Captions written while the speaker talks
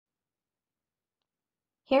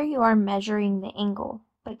Here you are measuring the angle,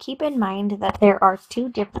 but keep in mind that there are two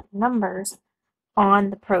different numbers on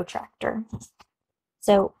the protractor.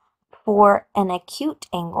 So for an acute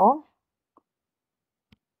angle,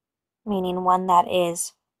 meaning one that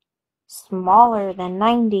is smaller than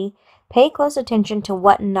 90, pay close attention to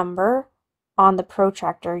what number on the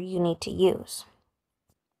protractor you need to use.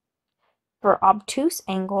 For obtuse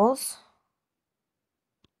angles,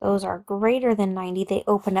 those are greater than 90. They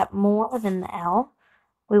open up more than the L.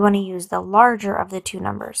 We want to use the larger of the two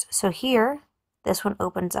numbers. So here, this one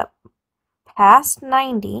opens up past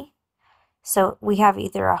 90. So we have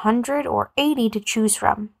either 100 or 80 to choose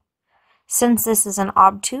from. Since this is an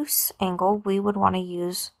obtuse angle, we would want to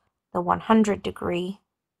use the 100-degree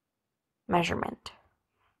measurement.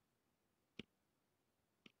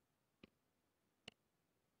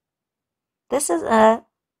 This is a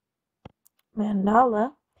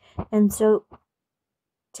mandala, and so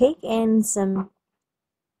take in some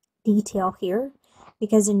detail here,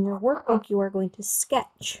 because in your workbook you are going to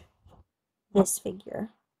sketch this figure.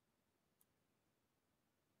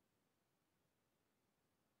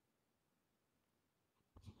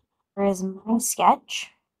 Here is my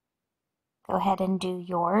sketch. Go ahead and do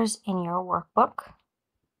yours in your workbook.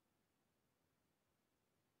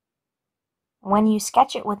 When you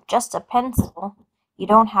sketch it with just a pencil, you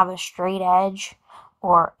don't have a straight edge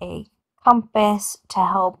or a compass to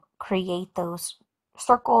help create those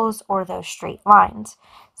circles or those straight lines.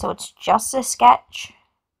 So it's just a sketch.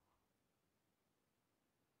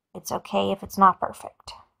 It's okay if it's not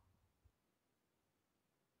perfect.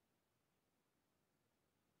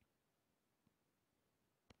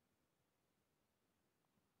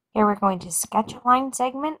 Here we're going to sketch a line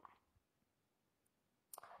segment,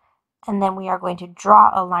 and then we are going to draw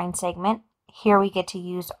a line segment. Here we get to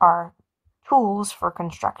use our tools for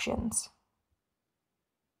constructions.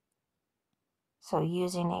 So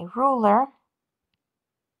using a ruler,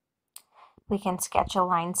 we can sketch a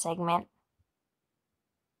line segment,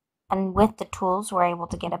 and with the tools we're able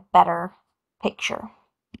to get a better picture.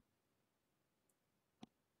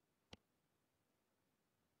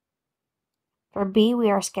 For B, we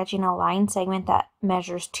are sketching a line segment that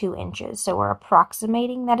measures 2 inches. So we're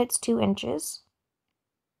approximating that it's 2 inches.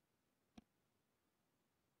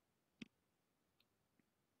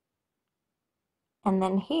 And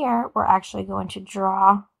then here, we're actually going to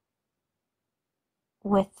draw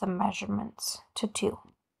with the measurements to 2.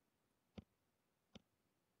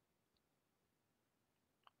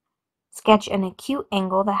 Sketch an acute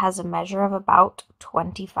angle that has a measure of about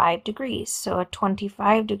 25 degrees. So a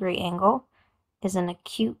 25-degree angle is an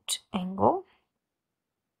acute angle.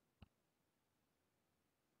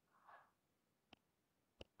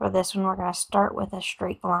 For this one, we're going to start with a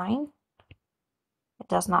straight line. It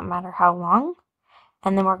does not matter how long.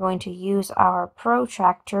 And then we're going to use our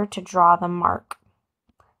protractor to draw the mark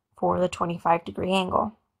for the 25-degree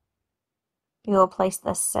angle. You will place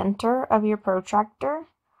the center of your protractor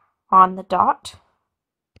on the dot.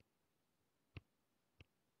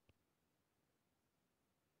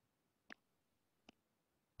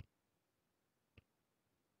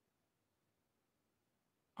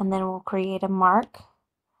 And then we'll create a mark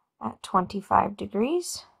at 25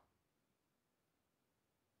 degrees.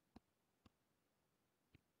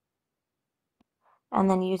 And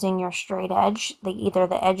then using your straight edge, either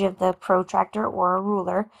the edge of the protractor or a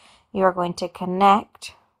ruler, you are going to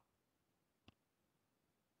connect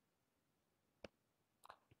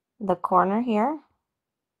the corner here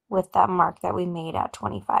with that mark that we made at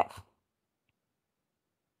 25.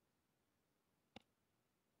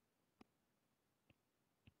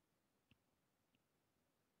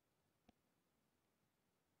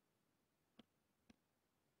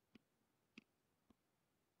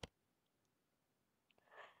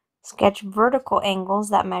 Sketch vertical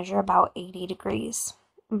angles that measure about 80 degrees.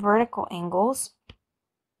 Vertical angles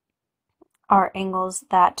are angles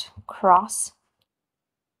that cross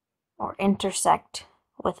or intersect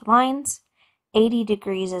with lines. 80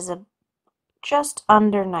 degrees is just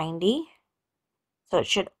under 90, so it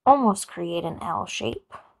should almost create an L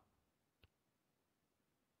shape.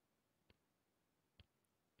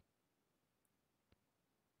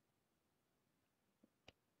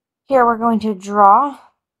 Here we're going to draw,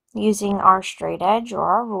 using our straight edge or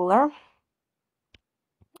our ruler,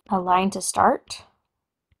 a line to start,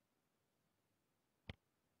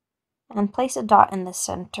 and place a dot in the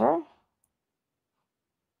center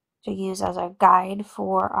to use as a guide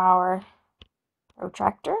for our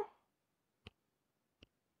protractor.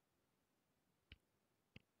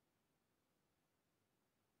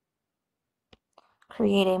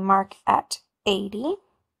 Create a mark at 80.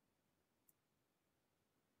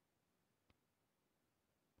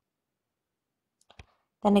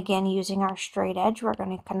 Then again, using our straight edge, we're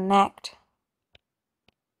going to connect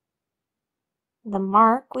the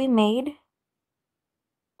mark we made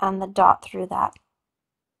and the dot through that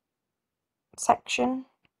section.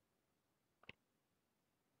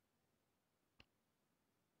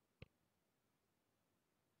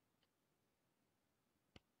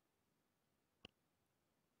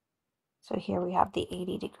 So here we have the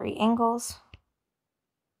 80-degree angles.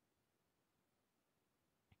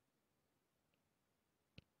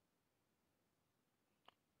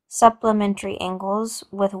 Supplementary angles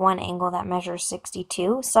with one angle that measures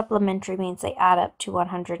 62. Supplementary means they add up to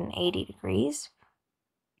 180 degrees.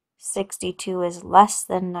 62 is less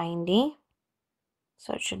than 90,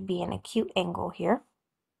 so it should be an acute angle here.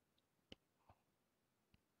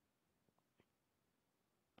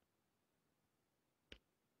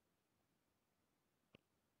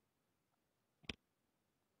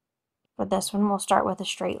 For this one, we'll start with a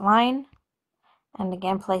straight line, and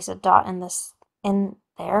again place a dot in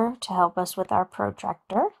there to help us with our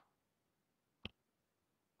protractor.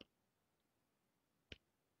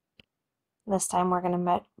 This time we're going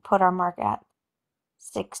to put our mark at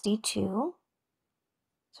 62,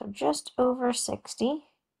 so just over 60.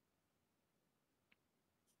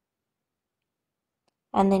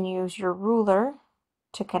 And then use your ruler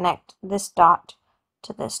to connect this dot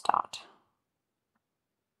to this dot.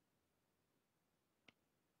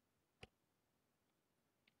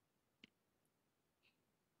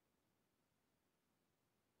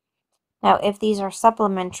 Now, if these are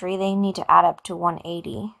supplementary, they need to add up to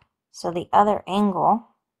 180. So the other angle,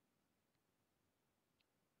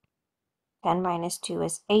 10 minus 2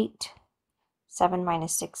 is 8, 7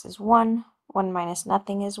 minus 6 is 1, 1 minus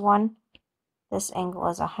nothing is 1. This angle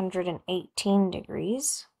is 118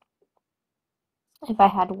 degrees. If I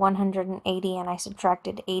had 180 and I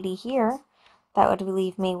subtracted 80 here, that would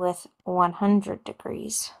leave me with 100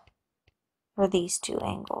 degrees for these two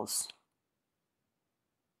angles.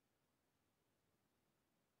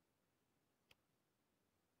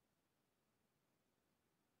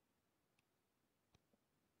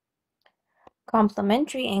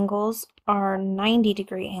 Complementary angles are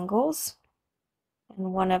 90-degree angles,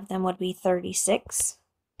 and one of them would be 36.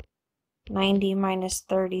 90 minus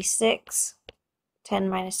 36, 10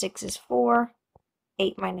 minus 6 is 4,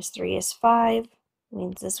 8 minus 3 is 5,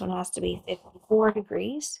 means this one has to be 54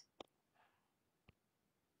 degrees.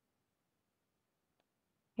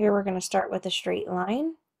 Here we're going to start with a straight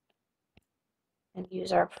line and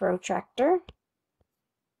use our protractor.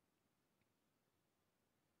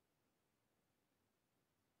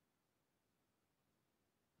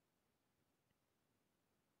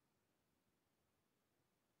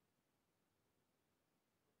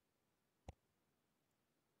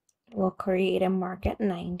 We'll create a mark at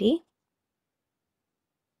 90.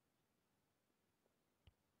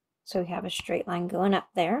 So we have a straight line going up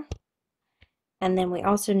there. And then we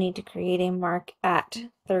also need to create a mark at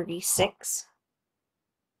 36.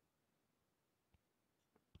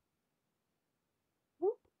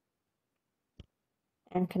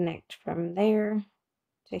 And connect from there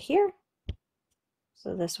to here.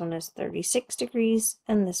 So this one is 36 degrees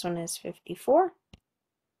and this one is 54.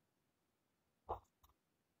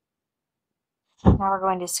 Now we're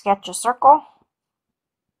going to sketch a circle.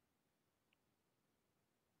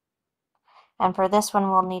 And for this one,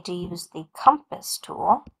 we'll need to use the compass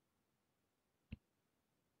tool.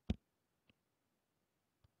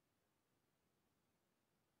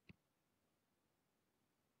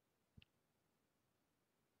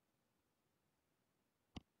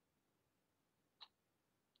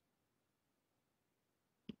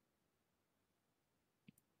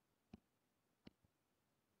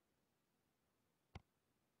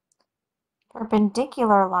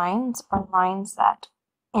 Perpendicular lines are lines that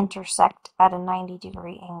intersect at a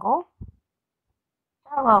 90-degree angle.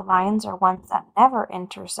 Parallel lines are ones that never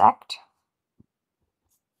intersect.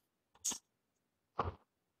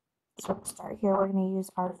 So to start here, we're going to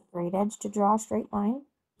use our straight edge to draw a straight line.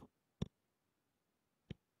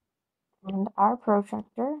 And our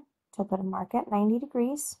protractor to put a mark at 90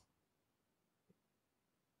 degrees.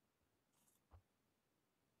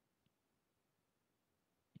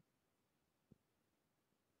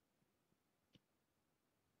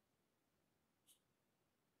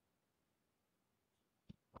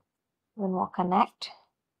 Then we'll connect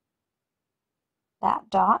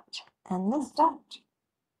that dot and this dot.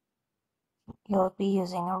 You'll be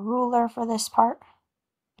using a ruler for this part.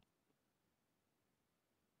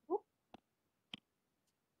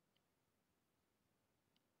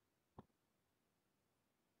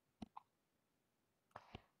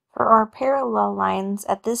 For our parallel lines,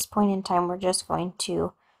 at this point in time, we're just going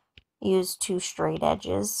to use two straight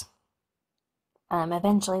edges.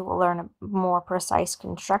 Eventually we'll learn a more precise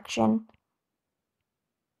construction,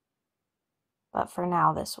 but for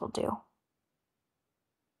now this will do.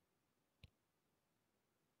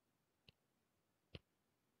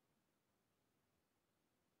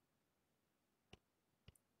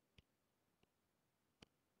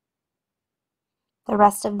 The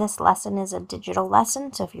rest of this lesson is a digital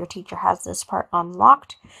lesson, so if your teacher has this part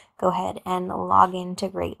unlocked, go ahead and log into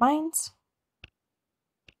Great Minds.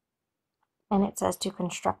 And it says to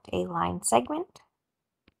construct a line segment.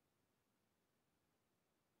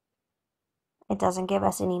 It doesn't give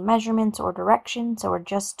us any measurements or direction, so we're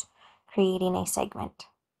just creating a segment.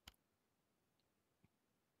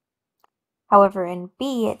 However, in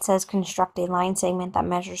B, it says construct a line segment that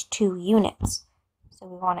measures 2 units. So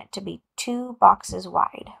we want it to be 2 boxes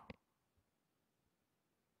wide.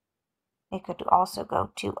 It could also go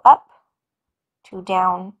 2 up, 2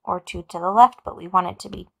 down, or 2 to the left, but we want it to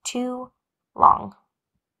be 2 long.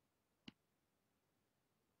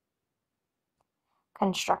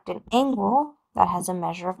 Construct an angle that has a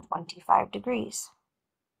measure of 25 degrees.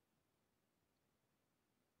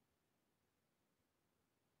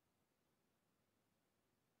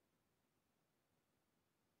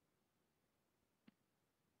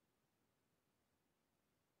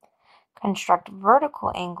 Construct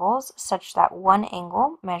vertical angles such that one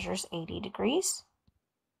angle measures 80 degrees.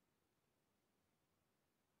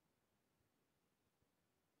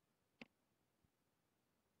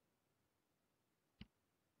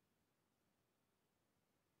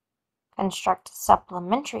 Construct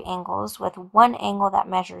supplementary angles with one angle that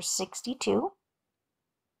measures 62.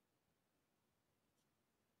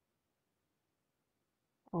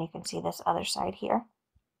 And you can see this other side here.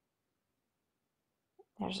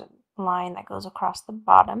 There's a line that goes across the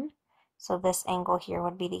bottom. So this angle here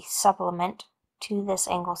would be the supplement to this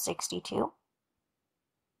angle 62.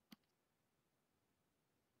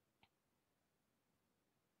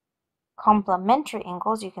 Complementary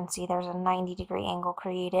angles, you can see there's a 90-degree angle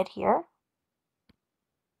created here.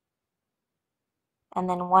 And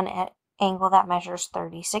then one angle that measures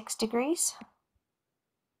 36 degrees.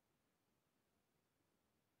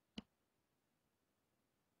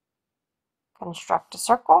 Construct a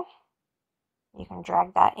circle. You can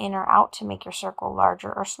drag that in or out to make your circle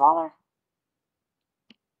larger or smaller.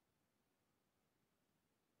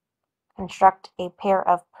 Construct a pair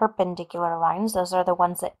of perpendicular lines. Those are the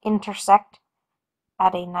ones that intersect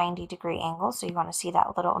at a 90-degree angle. So you want to see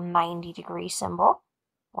that little 90-degree symbol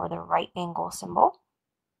or the right angle symbol.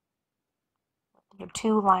 Your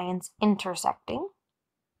 2 lines intersecting.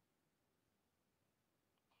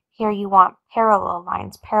 Here you want parallel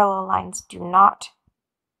lines. Parallel lines do not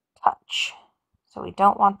touch. So we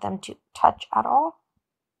don't want them to touch at all.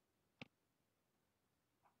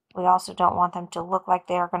 We also don't want them to look like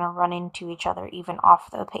they are going to run into each other even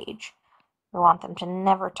off the page. We want them to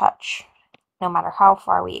never touch, no matter how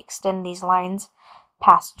far we extend these lines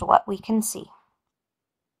past what we can see.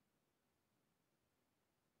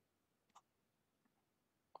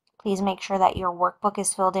 Please make sure that your workbook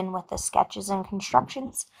is filled in with the sketches and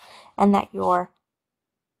constructions, and that your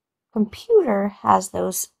computer has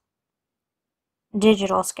those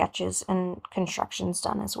digital sketches and constructions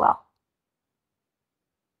done as well.